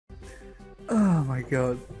Oh my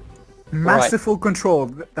god. Right. Masterful control.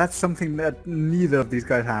 That's something that neither of these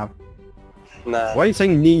guys have. Nah. Why are you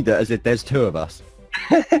saying neither as if there's two of us?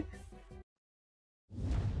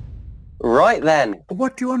 Right then.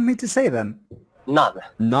 What do you want me to say then? None.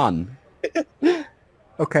 None.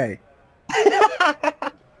 Okay.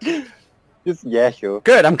 Just, yeah, sure.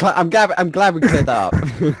 Good. I'm glad we cleared that up.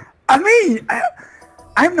 I mean,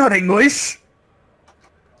 I'm not English.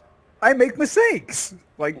 I make mistakes.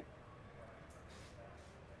 Like,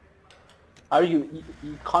 How are you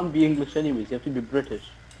can't be English anyways, you have to be British.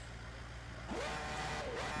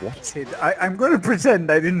 What? Sid, I'm gonna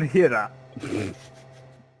pretend I didn't hear that.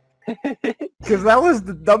 Because that was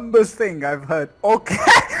the dumbest thing I've heard. Okay.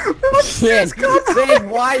 Sid, Sid,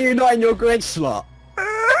 why are you not in your grid slot?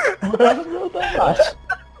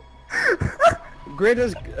 Grid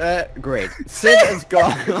has grid. Sid has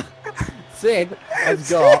got. Sid has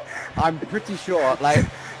got. I'm pretty sure, like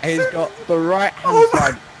he's got the right hand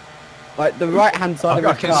side, like the right hand side of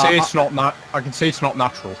I the can car. say it's not I can say it's not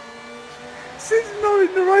natural. Sid's not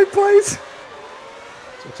in the right place.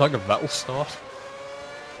 It's like a Vettel start.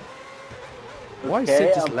 Why Okay,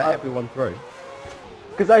 Sid just let everyone through?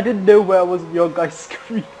 Because I didn't know where was your guy's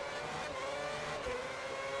screen.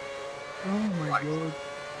 Oh my god.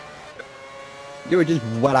 You were just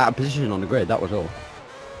well out of position on the grid. That was all.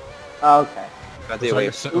 Oh, okay. It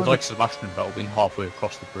was like Sebastian Vettel being halfway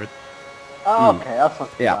across the grid. Oh, okay, that's not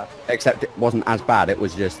too Yeah, bad. except it wasn't as bad. It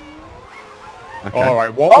was just. Okay.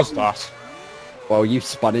 Alright, what was that? Well, you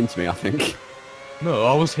spun into me, I think. No,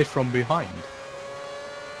 I was hit from behind.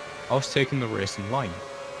 I was taking the racing line.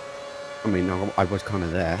 I mean, I was kind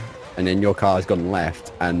of there, and then your car has gone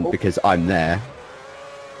left, and because I'm there,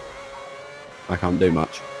 I can't do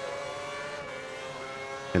much.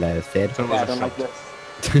 Hello, Sid. So it Yeah, I was a don't like shot.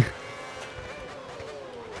 this.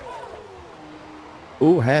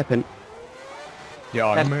 Ooh, hairpin. Yeah,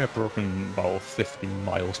 I may have broken about 15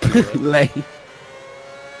 miles per hour. Lay.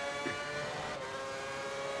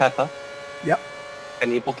 Pepper, Yep.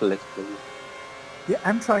 can you bottle it, please? Yeah,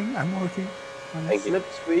 I'm trying. I'm working on it. Thank you.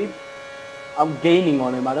 Slipstream. I'm gaining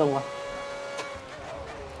on him, I don't want.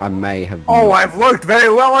 I may have. Oh, I've worked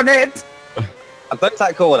very well on it. I booked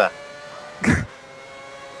that corner.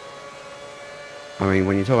 I mean,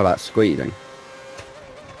 when you talk about squeezing.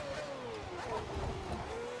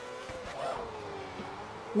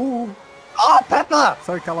 Ooh. Ah, Pepper!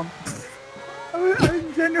 Sorry, Callum.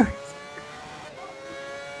 I'm genuine.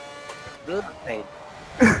 Something.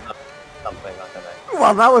 Something, I don't know.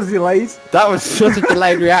 Well, that was delayed. That was such a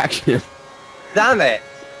delayed reaction. Damn it!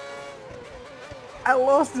 I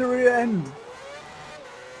lost the rear end.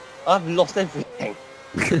 I've lost everything.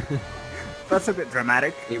 That's a bit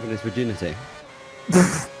dramatic. Even his virginity.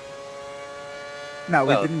 No,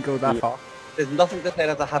 Well, we didn't go that far. There's nothing to say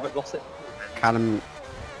that I haven't lost it. Callum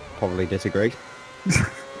probably disagrees.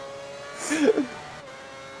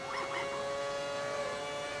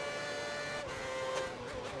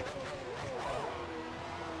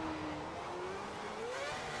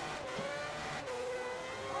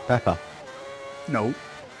 Pepper. No.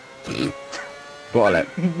 Bottle it.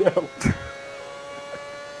 No.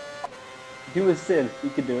 Do a sin, you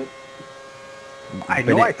can do it. I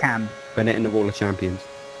Bin know it. I can. Bin it in the Wall of Champions.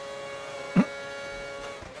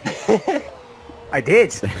 I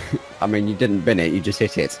did. I mean, you didn't bin it, you just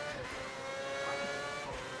hit it.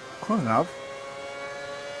 Close enough.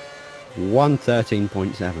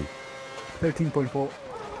 113.7. 13.4.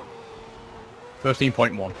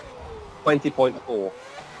 13.1. 20.4.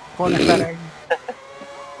 Corner setting.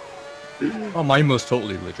 Oh, mine was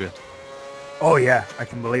totally legit. Oh yeah, I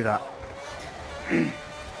can believe that.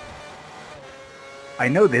 I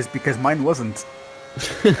know this because mine wasn't.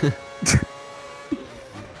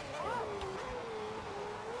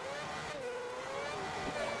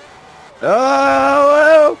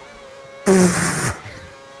 Oh!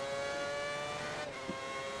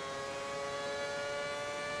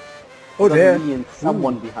 Oh There's there. me and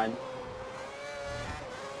someone behind.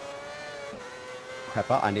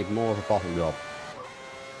 Pepper, I need more of a bottle job.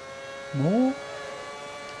 More?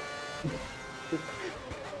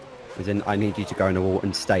 As in, I need you to go in the wall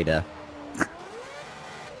and stay there.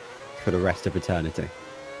 For the rest of eternity.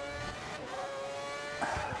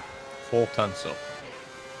 4/10 up.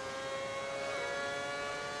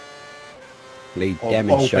 Lee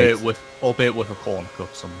demonstrates. Albeit with a corner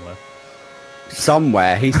cut somewhere.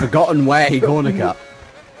 Somewhere, he's forgotten where he corner cut.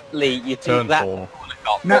 Lee, you think Turn that... 4.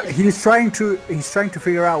 No, he's trying to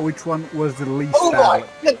figure out which one was the least Oh my bad.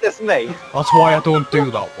 goodness me! That's why I don't do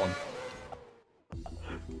that one.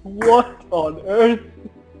 What on earth?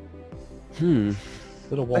 Hmm.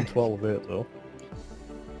 Did a 112 8 though.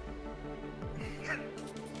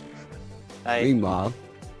 Hey, Meanwhile,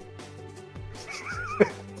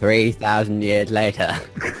 3,000 years later.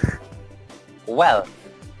 well,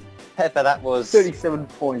 Pepper, that was... 37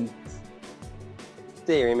 points.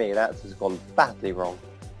 Deary me, that has gone badly wrong.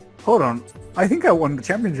 Hold on. I think I won the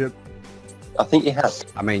championship. I think you have.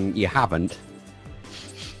 I mean, you haven't.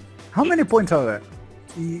 How many points are there?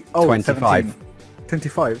 25. 17.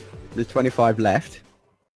 25. There's 25 left.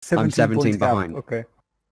 17 17 points gap. behind. Okay.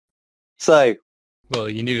 So, Well,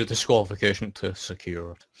 you needed disqualification to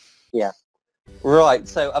secure it. right,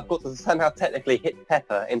 so I've got to somehow technically hit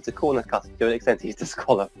Pepper into corner cutting to an extent he's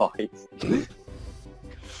disqualified.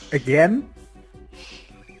 Again?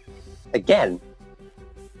 Again?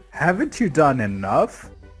 Haven't you done enough?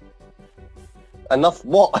 Enough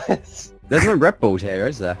what? There's no Red Bulls here,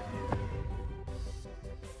 is there?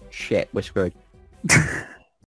 Shit, we're screwed.